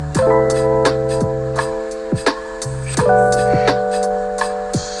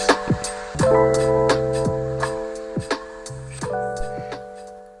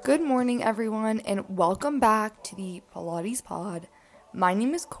welcome back to the Pilates pod. My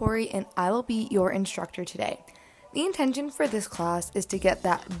name is Corrie and I will be your instructor today. The intention for this class is to get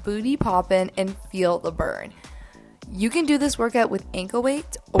that booty poppin' and feel the burn. You can do this workout with ankle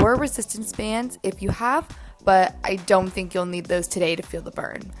weights or resistance bands if you have, but I don't think you'll need those today to feel the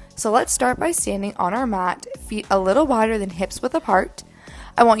burn. So let's start by standing on our mat, feet a little wider than hips width apart.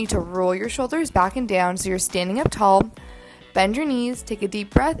 I want you to roll your shoulders back and down so you're standing up tall. Bend your knees, take a deep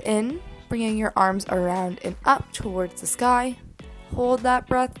breath in, bringing your arms around and up towards the sky. Hold that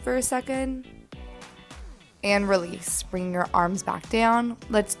breath for a second. And release, bringing your arms back down.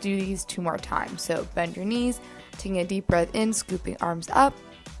 Let's do these 2 more times. So bend your knees, taking a deep breath in, scooping arms up.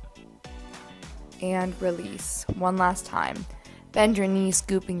 And release. One last time. Bend your knees,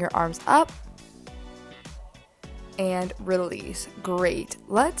 scooping your arms up. And release. Great.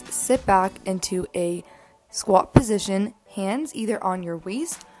 Let's sit back into a squat position, hands either on your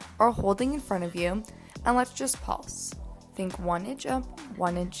waist or holding in front of you, and let's just pulse. Think 1 inch up,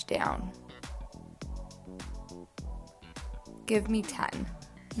 1 inch down. Give me 10,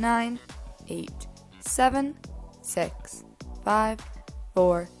 9, 8, 7, 6, 5,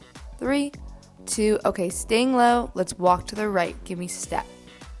 4, 3, 2. Okay, staying low. Let's walk to the right. Give me step,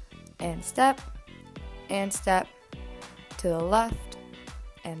 and step, and step, to the left,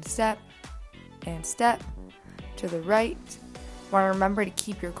 and step, to the right. Want to remember to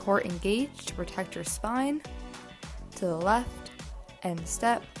keep your core engaged to protect your spine. To the left, and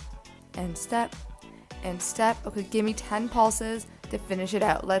step, and step, and step. Okay, give me 10 pulses to finish it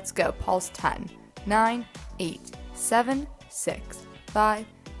out. Let's go. Pulse 10, 9, 8, 7, 6, 5,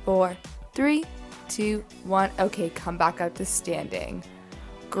 4, 3, 2, 1. Okay, come back out to standing.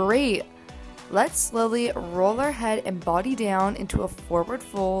 Great. Let's slowly roll our head and body down into a forward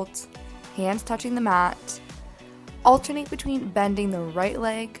fold, hands touching the mat. Alternate between bending the right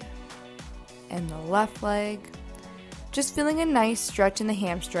leg and the left leg. Just feeling a nice stretch in the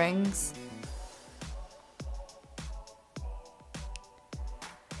hamstrings.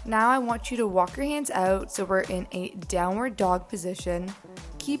 Now I want you to walk your hands out so we're in a downward dog position.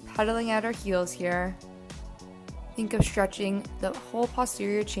 Keep pedaling at our heels here. Think of stretching the whole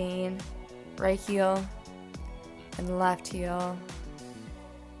posterior chain, right heel and left heel.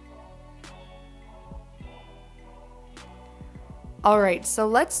 Alright, so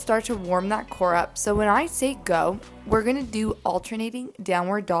let's start to warm that core up. So when I say go, we're going to do alternating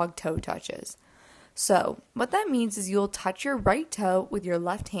downward dog toe touches. So what that means is you'll touch your right toe with your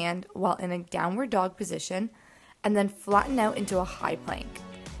left hand while in a downward dog position, and then flatten out into a high plank,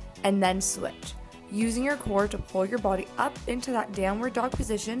 and then switch, using your core to pull your body up into that downward dog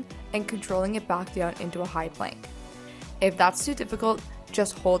position and controlling it back down into a high plank. If that's too difficult,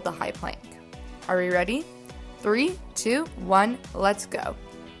 just hold the high plank. Are we ready? 3, 2, 1, let's go.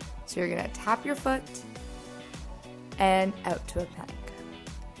 So you're gonna tap your foot and out to a plank.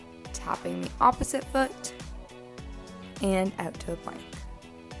 Tapping the opposite foot and out to a plank.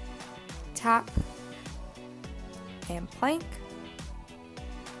 Tap and plank.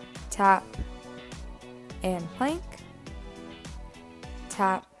 Tap and plank.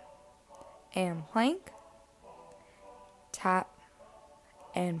 Tap and plank. Tap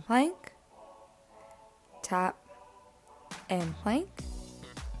and plank. Tap and plank,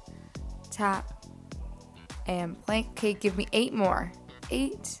 tap and plank. Okay, give me 8 more.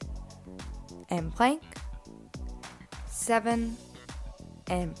 8 and plank, 7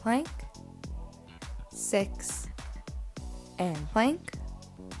 and plank, 6 and plank,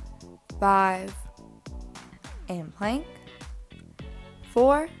 5 and plank,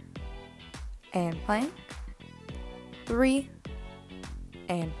 4 and plank, 3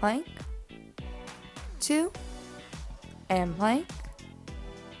 and plank, 2 and plank.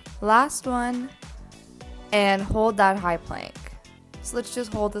 Last one, and hold that high plank. So let's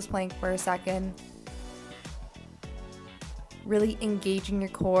just hold this plank for a second. Really engaging your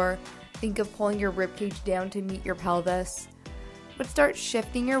core. Think of pulling your ribcage down to meet your pelvis. But start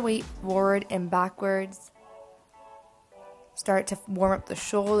shifting your weight forward and backwards. Start to warm up the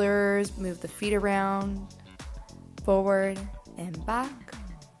shoulders, move the feet around. Forward and back.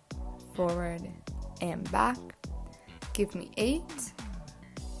 Forward and back. Give me 8,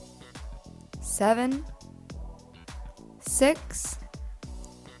 7, 6,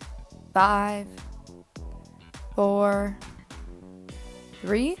 5, 4,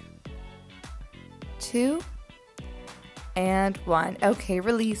 3, 2, and 1. Okay,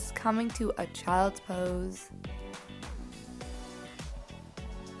 release, coming to a child's pose.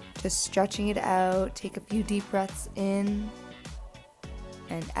 Just stretching it out. Take a few deep breaths in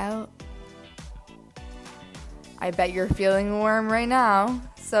and out. I bet you're feeling warm right now.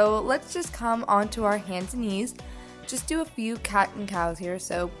 so let's just come onto our hands and knees. Just do a few cat and cows here.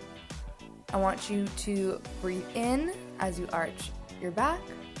 So I want you to breathe in as you arch your back,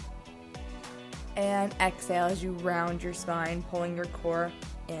 and exhale as you round your spine, pulling your core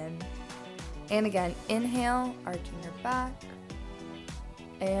in. And again, inhale, arching your back,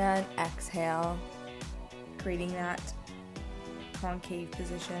 and exhale, creating that concave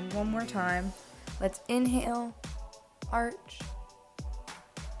position. One more time. Let's inhale, arch,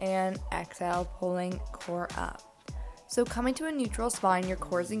 and exhale, pulling core up. So coming to a neutral spine, your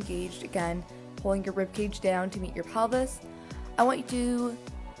core is engaged again, pulling your ribcage down to meet your pelvis.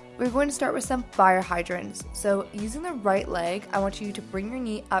 We're going to start with some fire hydrants. So using the right leg, I want you to bring your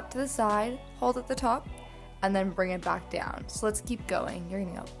knee up to the side, hold at the top, and then bring it back down. So let's keep going. You're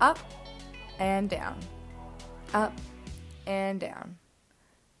gonna go up and down, up and down,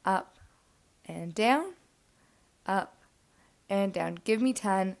 up and down, up and down. Give me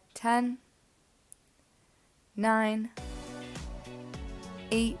 10, 10, 9,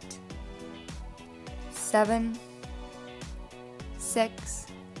 8, 7, 6,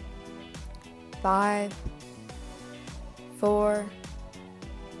 5, 4,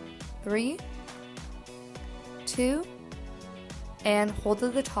 3, 2, and hold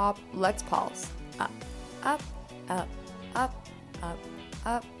at the top. Let's pulse. Up, up, up, up, up,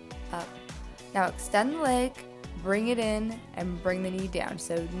 up, up. Now extend the leg, bring it in, and bring the knee down.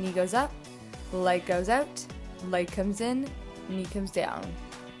 So knee goes up, leg goes out, leg comes in, knee comes down.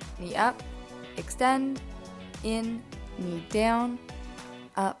 Knee up, extend, in, knee down,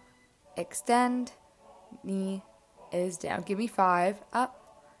 up, extend, knee is down. Give me 5,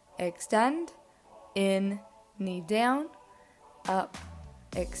 up, extend, in, knee down, up,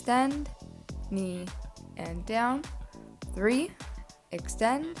 extend, knee and down. 3,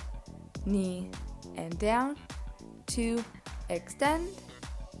 extend, knee and down. 2, extend,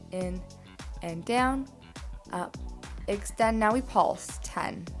 in and down, up, extend. Now we pulse.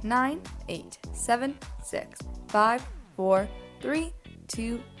 10, 9, 8, 7, 6, 5, 4, 3,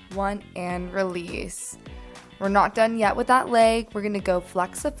 2, 1, and release. We're not done yet with that leg. We're going to go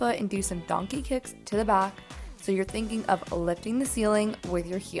flex the foot and do some donkey kicks to the back. So you're thinking of lifting the ceiling with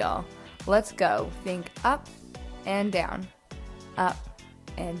your heel. Let's go. Think up and down, up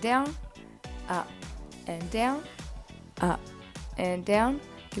and down, up and down, up and down.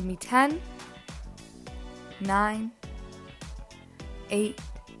 Give me 10, 9, 8,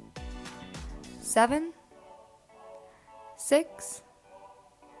 7, 6,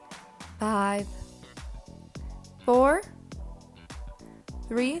 5, 4,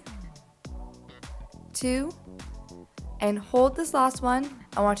 3, 2, and hold this last one.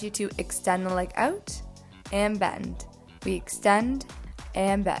 I want you to extend the leg out and bend. We extend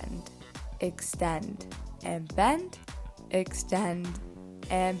and bend, extend and bend, extend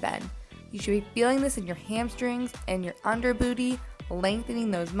and bend. You should be feeling this in your hamstrings and your under booty,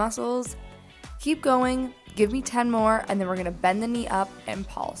 lengthening those muscles. Keep going. Give me 10 more, and then we're gonna bend the knee up and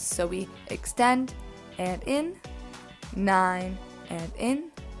pulse. So we extend and in, 9 and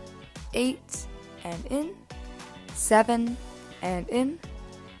in, 8 and in, 7 and in,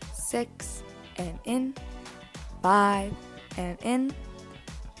 6 and in, 5 and in,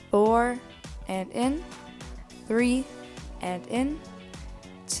 4 and in, 3 and in,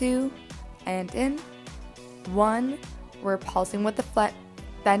 2 and in, 1. We're pulsing with the flat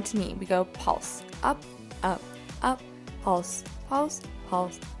bent knee. We go pulse, up, up, up, pulse, pulse,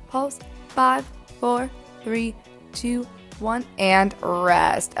 pulse, pulse. 5, 4, 3, 2, 1, and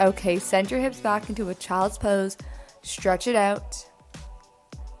rest. Okay, send your hips back into a child's pose. Stretch it out.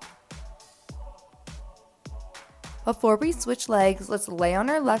 Before we switch legs, let's lay on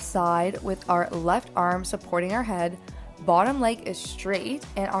our left side with our left arm supporting our head. Bottom leg is straight,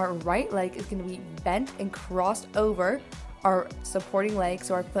 and our right leg is going to be bent and crossed over our supporting leg,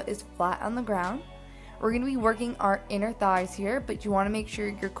 so our foot is flat on the ground. We're going to be working our inner thighs here, but you want to make sure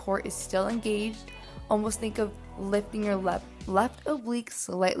your core is still engaged. Almost think of lifting your left oblique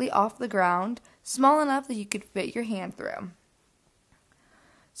slightly off the ground, small enough that you could fit your hand through.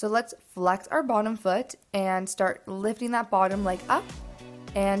 So let's flex our bottom foot and start lifting that bottom leg up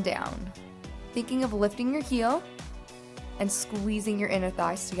and down. Thinking of lifting your heel and squeezing your inner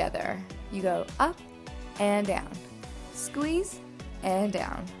thighs together. You go up and down, squeeze and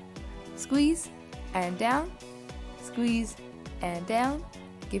down, squeeze and down, squeeze and down.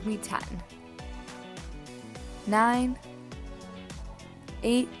 Give me 10, 9,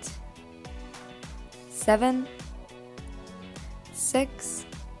 8, 7, 6,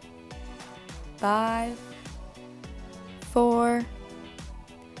 5, 4,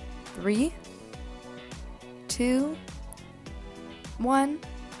 3, 2, 1,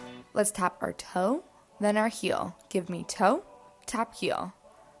 let's tap our toe, then our heel. Give me toe, tap heel,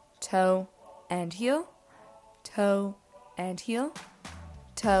 toe and heel, toe and heel,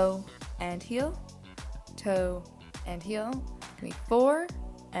 toe and heel, toe and heel. Give me 4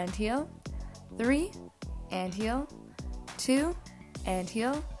 and heel, 3 and heel, 2 and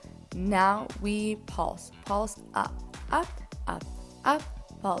heel. Now we pulse. Pulse up, up, up, up.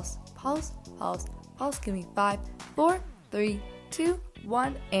 Pulse, pulse, pulse, pulse. Give me 5, 4, 3, 2,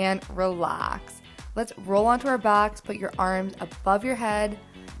 1, and relax. Let's roll onto our backs. Put your arms above your head.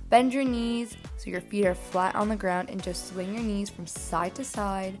 Bend your knees so your feet are flat on the ground, and just swing your knees from side to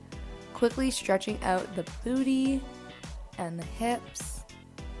side, quickly stretching out the booty and the hips.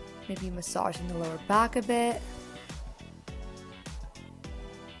 Maybe massaging the lower back a bit.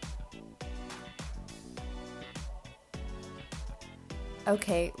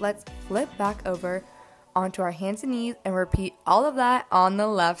 Okay, let's flip back over onto our hands and knees and repeat all of that on the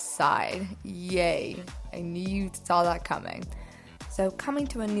left side. Yay! I knew you saw that coming. So coming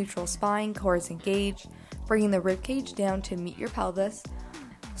to a neutral spine, core is engaged, bringing the rib cage down to meet your pelvis.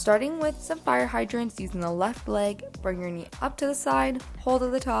 Starting with some fire hydrants using the left leg, bring your knee up to the side, hold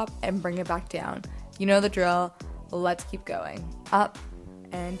at the top, and bring it back down. You know the drill. Let's keep going. Up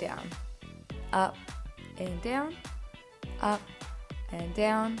and down. Up and down. Up and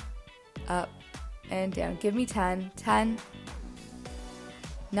down, up and down. Give me 10, 10,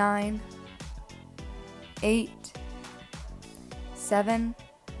 9, 8, 7,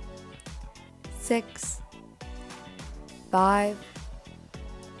 6, 5,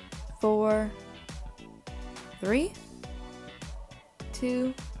 4, 3,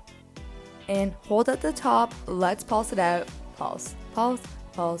 2, and hold at the top. Let's pulse it out. Pulse, pulse,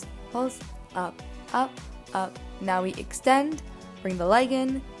 pulse, pulse, up, up, up. Now we extend. Bring the leg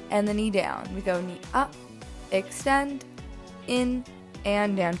in and the knee down. We go knee up, extend, in,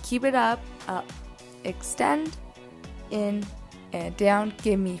 and down. Keep it up, extend, in, and down.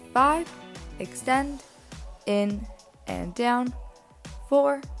 Give me 5, extend, in, and down.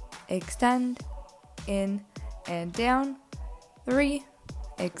 4, extend, in, and down. 3,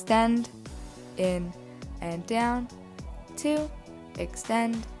 extend, in, and down. 2,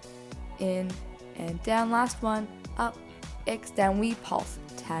 extend, in, and down. Last one, up, extend. We pulse.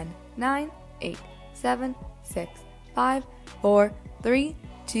 10, 9, 8, 7, 6, 5, 4, 3,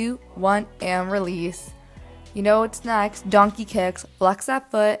 2, 1, and release. You know what's next. Donkey kicks. Flex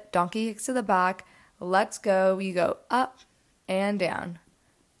that foot. Donkey kicks to the back. Let's go. We go up and down.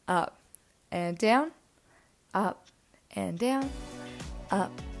 Up and down. Up and down.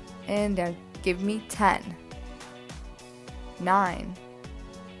 Up and down. Give me 10, 9,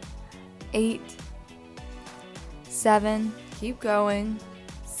 8, 7, keep going,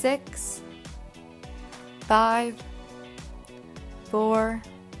 6, 5, 4,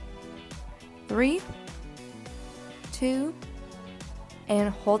 3, 2, and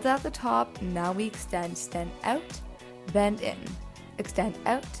hold at the top. Now we extend. Extend out, bend in. Extend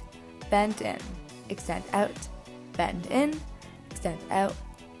out, bend in. Extend out, bend in. Extend out,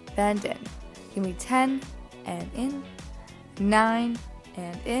 bend in. Give me 10 and in, 9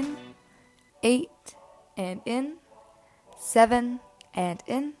 and in, 8 and in, 7 and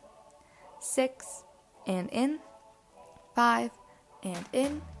in, 6 and in, 5 and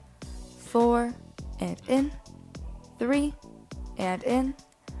in, 4 and in, 3 and in,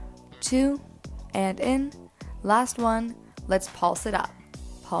 2 and in. Last one. Let's pulse it up.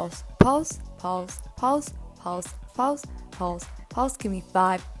 Pulse, pulse, pulse, pulse, pulse, pulse, pulse, pulse. Give me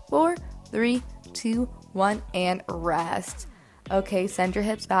 5, 4, 3, 2, 1, and rest. Okay, send your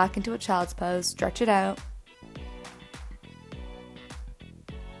hips back into a child's pose. Stretch it out.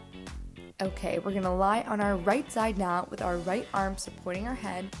 Okay, we're going to lie on our right side now with our right arm supporting our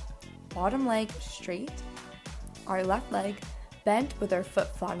head, bottom leg straight, our left leg bent with our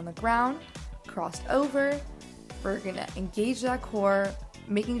foot flat on the ground, crossed over. We're going to engage that core,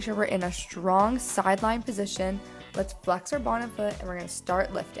 making sure we're in a strong sideline position. Let's flex our bottom foot and we're going to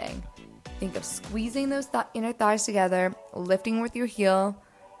start lifting. Think of squeezing those inner thighs together, lifting with your heel,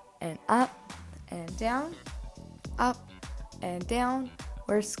 and up and down, up and down.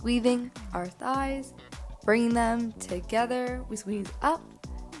 We're squeezing our thighs, bringing them together. We squeeze up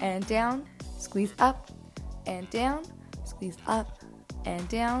and down, squeeze up and down, squeeze up and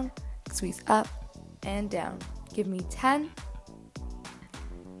down, squeeze up and down. Give me 10,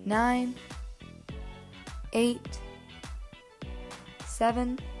 9, 8,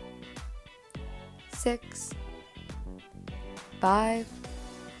 7, 6, 5,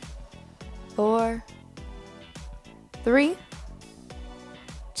 4, 3,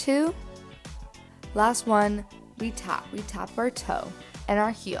 2. Last one, we tap our toe and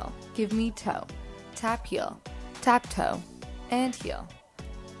our heel. Give me toe, tap heel, tap toe, and heel.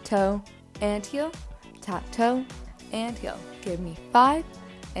 Toe and heel, tap toe and heel. Give me 5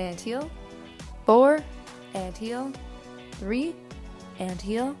 and heel, 4 and heel, 3 and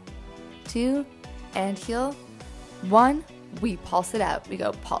heel, 2 and heel, 1. We pulse it out. We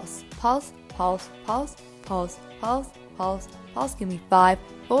go pulse, pulse, pulse, pulse, pulse, pulse, pulse, pulse. Give me 5,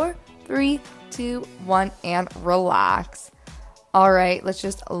 4, 3, 2, 1, and relax. All right, let's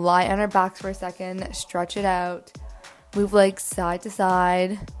just lie on our backs for a second, stretch it out, move legs side to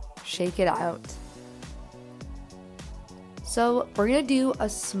side, shake it out. So we're gonna do a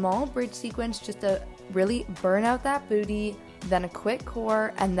small bridge sequence just to really burn out that booty, then a quick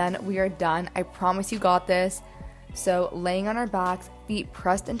core, and then we are done. I promise you got this. So laying on our backs, feet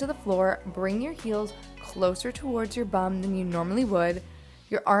pressed into the floor, bring your heels closer towards your bum than you normally would.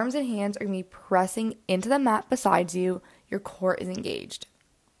 Your arms and hands are gonna be pressing into the mat beside you. Your core is engaged.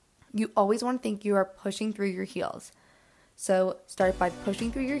 You always want to think you are pushing through your heels. So start by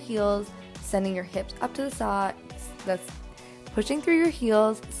pushing through your heels, sending your hips up to the side. That's pushing through your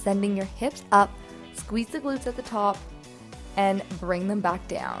heels, sending your hips up, squeeze the glutes at the top, and bring them back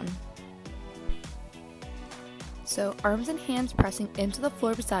down. So arms and hands pressing into the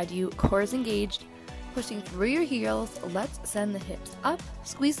floor beside you, core is engaged, pushing through your heels. Let's send the hips up,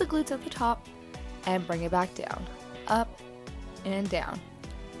 squeeze the glutes at the top, and bring it back down. Up and down,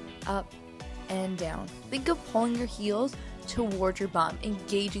 up and down. Think of pulling your heels towards your bum,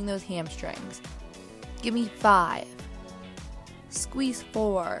 engaging those hamstrings. Give me 5, squeeze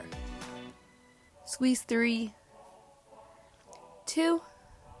 4, squeeze 3, 2.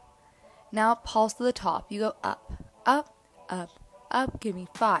 Now pulse to the top. You go up, up, up, up. Give me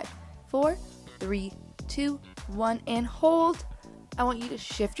 5, 4, 3, 2, 1, and hold. I want you to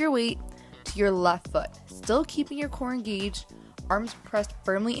shift your weight to your left foot, still keeping your core engaged, arms pressed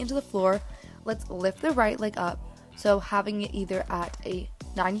firmly into the floor. Let's lift the right leg up, so having it either at a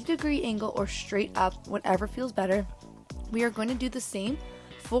 90-degree angle or straight up, whatever feels better. We are going to do the same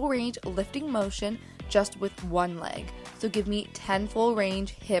full range lifting motion just with one leg. So give me 10 full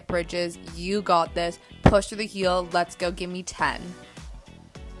range hip bridges. You got this. Push through the heel. Let's go. Give me 10.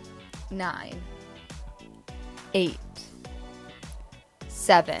 9, 8,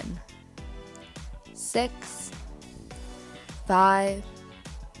 7, 6, 5,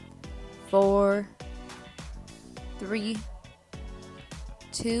 4, 3,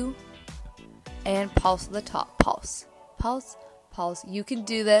 2, and pulse to the top. Pulse, pulse, pulse. You can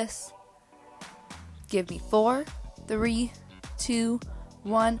do this. Give me 4, 3, 2,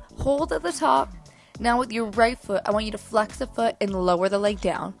 1. Hold at the top. Now with your right foot, I want you to flex the foot and lower the leg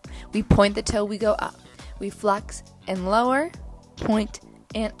down. We point the toe, we go up. We flex and lower, point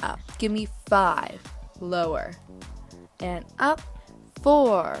and up. Give me 5, lower and up.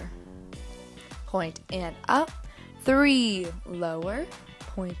 4, point and up. 3, lower,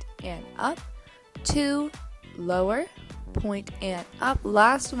 point and up. 2, lower, point and up.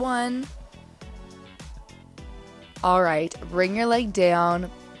 Last one. All right, bring your leg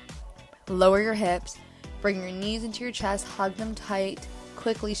down, lower your hips, bring your knees into your chest, hug them tight,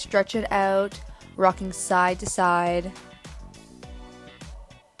 quickly stretch it out, rocking side to side.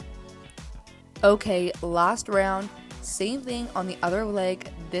 Okay, last round, same thing on the other leg.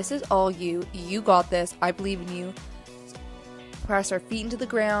 This is all you. You got this. I believe in you. Press our feet into the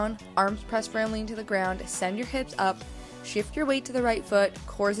ground, arms press firmly into the ground, send your hips up, shift your weight to the right foot,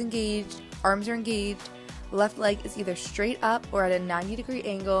 core's engaged, arms are engaged. Left leg is either straight up or at a 90-degree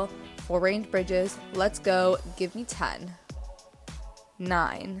angle. Full range bridges. Let's go. Give me 10,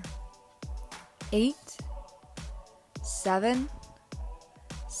 9, 8, 7,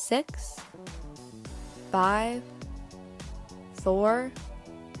 6, 5, 4,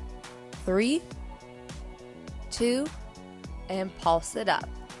 3, 2, and pulse it up.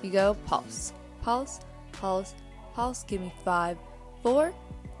 You go pulse, pulse, pulse, pulse. Give me 5, 4,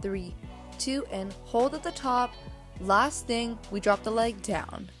 3, 2, and hold at the top. Last thing, we drop the leg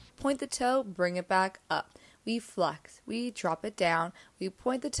down. Point the toe, bring it back up. We flex, we drop it down. We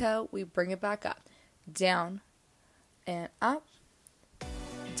point the toe, we bring it back up. Down and up,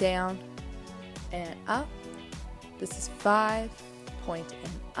 down and up. This is 5, point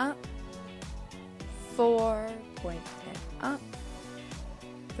and up. 4, point and up.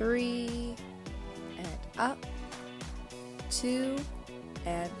 3, and up. 2,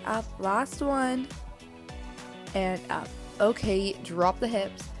 and up. Last one, and up. Okay, drop the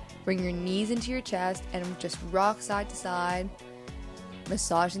hips, bring your knees into your chest, and just rock side to side,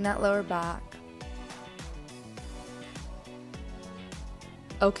 massaging that lower back.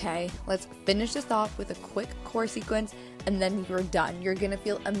 Okay, let's finish this off with a quick core sequence. and then you're done. You're gonna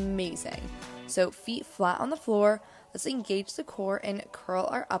feel amazing. So feet flat on the floor. Let's engage the core and curl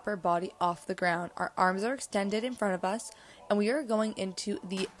our upper body off the ground. Our arms are extended in front of us, and we are going into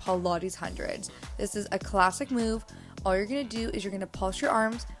the Pilates hundreds. This is a classic move. All you're going to do is you're going to pulse your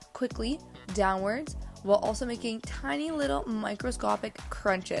arms quickly downwards while also making tiny little microscopic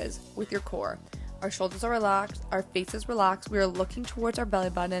crunches with your core. Our shoulders are relaxed, our face is relaxed. We are looking towards our belly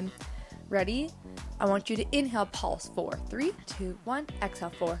button. Ready? I want you to inhale, pulse. 4, 3, 2, 1.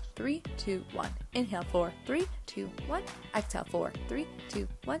 Exhale, 4, 3, 2, 1. Inhale, 4, 3, 2, 1. Exhale, 4, 3, 2,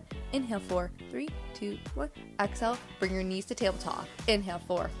 1. Inhale, 4, 3, 2, 1. Exhale, bring your knees to tabletop. Inhale,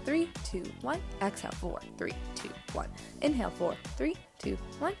 4, 3, 2, 1. Exhale, 4, 3, 2, 1. Inhale, 4, 3, 2,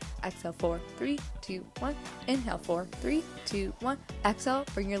 1. Exhale, 4, 3, 2, 1. Inhale, 4, 3, 2, 1. Exhale,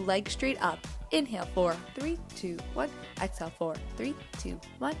 bring your legs straight up. Inhale, 4, 3, 2, 1. Exhale, 4, 3, 2,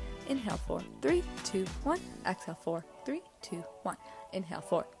 1. Inhale, 4, 3, 2, 1. Exhale, 4, 3, 2, 1. Inhale,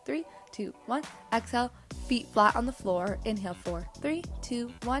 4, 3, 2, 1. Exhale, feet flat on the floor. Inhale, 4, 3,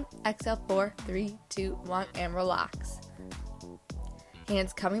 2, 1. Exhale, 4, 3, 2, 1. And relax.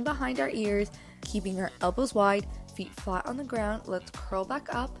 Hands coming behind our ears, keeping our elbows wide, feet flat on the ground. Let's curl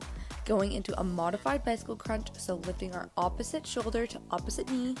back up, going into a modified bicycle crunch. So lifting our opposite shoulder to opposite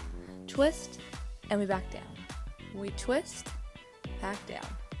knee, twist, and we back down. We twist, back down.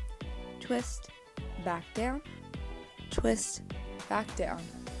 Twist, back down. Twist, back down.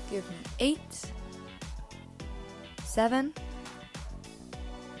 Give me 8, 7,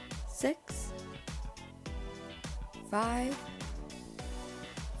 6, 5,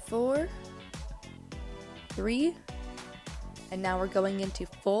 4, 3, and now we're going into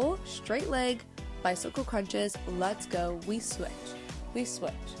full straight leg bicycle crunches. Let's go. We switch. We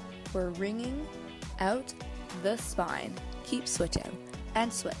switch. We're wringing out the spine. Keep switching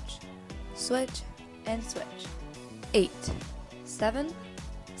and switch. Switch and switch. 8, 7,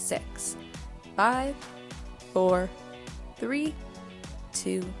 6, 5, 4, 3,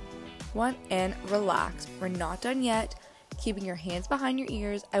 2, 1, and relax. We're not done yet. Keeping your hands behind your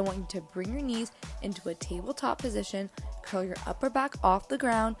ears, I want you to bring your knees into a tabletop position, curl your upper back off the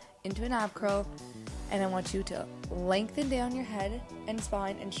ground into an ab curl, and I want you to lengthen down your head and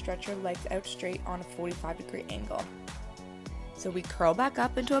spine and stretch your legs out straight on a 45-degree angle. So we curl back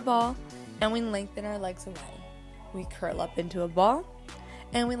up into a ball, and we lengthen our legs away. We curl up into a ball,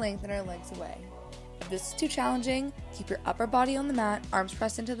 and we lengthen our legs away. If this is too challenging, keep your upper body on the mat, arms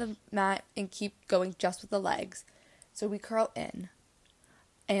pressed into the mat, and keep going just with the legs. So we curl in,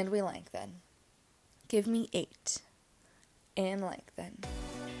 and we lengthen. Give me 8, and lengthen.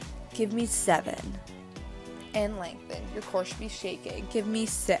 Give me 7, and lengthen. Your core should be shaking. Give me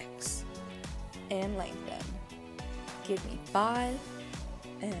 6, and lengthen. Give me 5,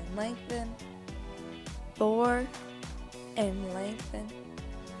 and lengthen. 4, and lengthen.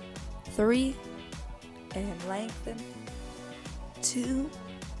 3, and lengthen. 2,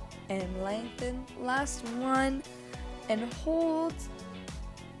 and lengthen. Last one, and hold,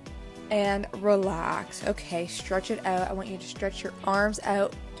 and relax. Okay, stretch it out. I want you to stretch your arms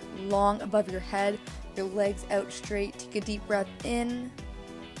out long above your head, your legs out straight. Take a deep breath in,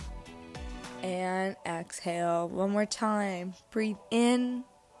 and exhale. One more time. Breathe in,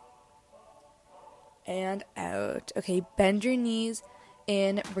 and out. Okay, bend your knees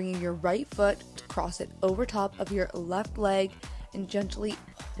in, bringing your right foot to cross it over top of your left leg, and gently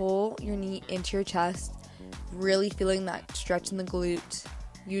pull your knee into your chest, really feeling that stretch in the glute.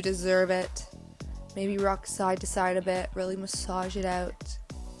 You deserve it. Maybe rock side to side a bit, really massage it out.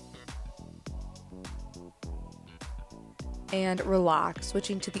 And relax.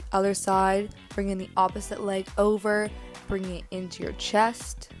 Switching to the other side, bringing the opposite leg over, bringing it into your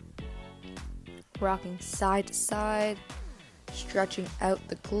chest. Rocking side to side, stretching out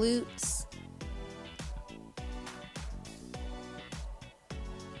the glutes.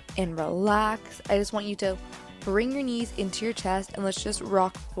 And relax. I just want you to bring your knees into your chest, and let's just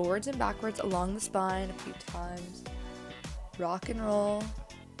rock forwards and backwards along the spine a few times. Rock and roll.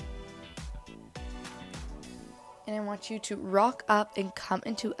 And I want you to rock up and come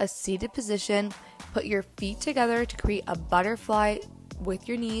into a seated position. Put your feet together to create a butterfly with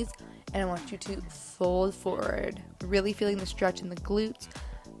your knees, and I want you to fold forward, really feeling the stretch in the glutes,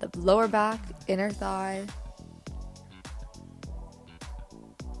 the lower back, inner thigh.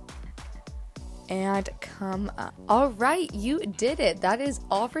 And come up. All right, you did it. That is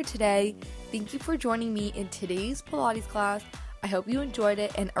all for today. Thank you for joining me in today's Pilates class. I hope you enjoyed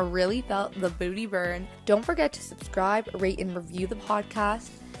it and I really felt the booty burn. Don't forget to subscribe, rate, and review the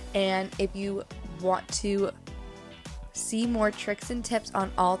podcast. And if you want to see more tricks and tips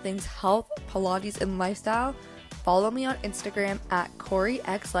on all things health, Pilates, and lifestyle, Follow me on Instagram at Corrie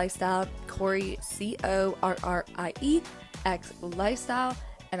X Lifestyle, Corrie Corrie X Lifestyle,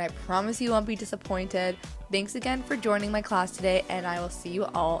 and I promise you won't be disappointed. Thanks again for joining my class today, and I will see you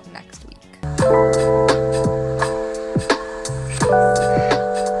all next week.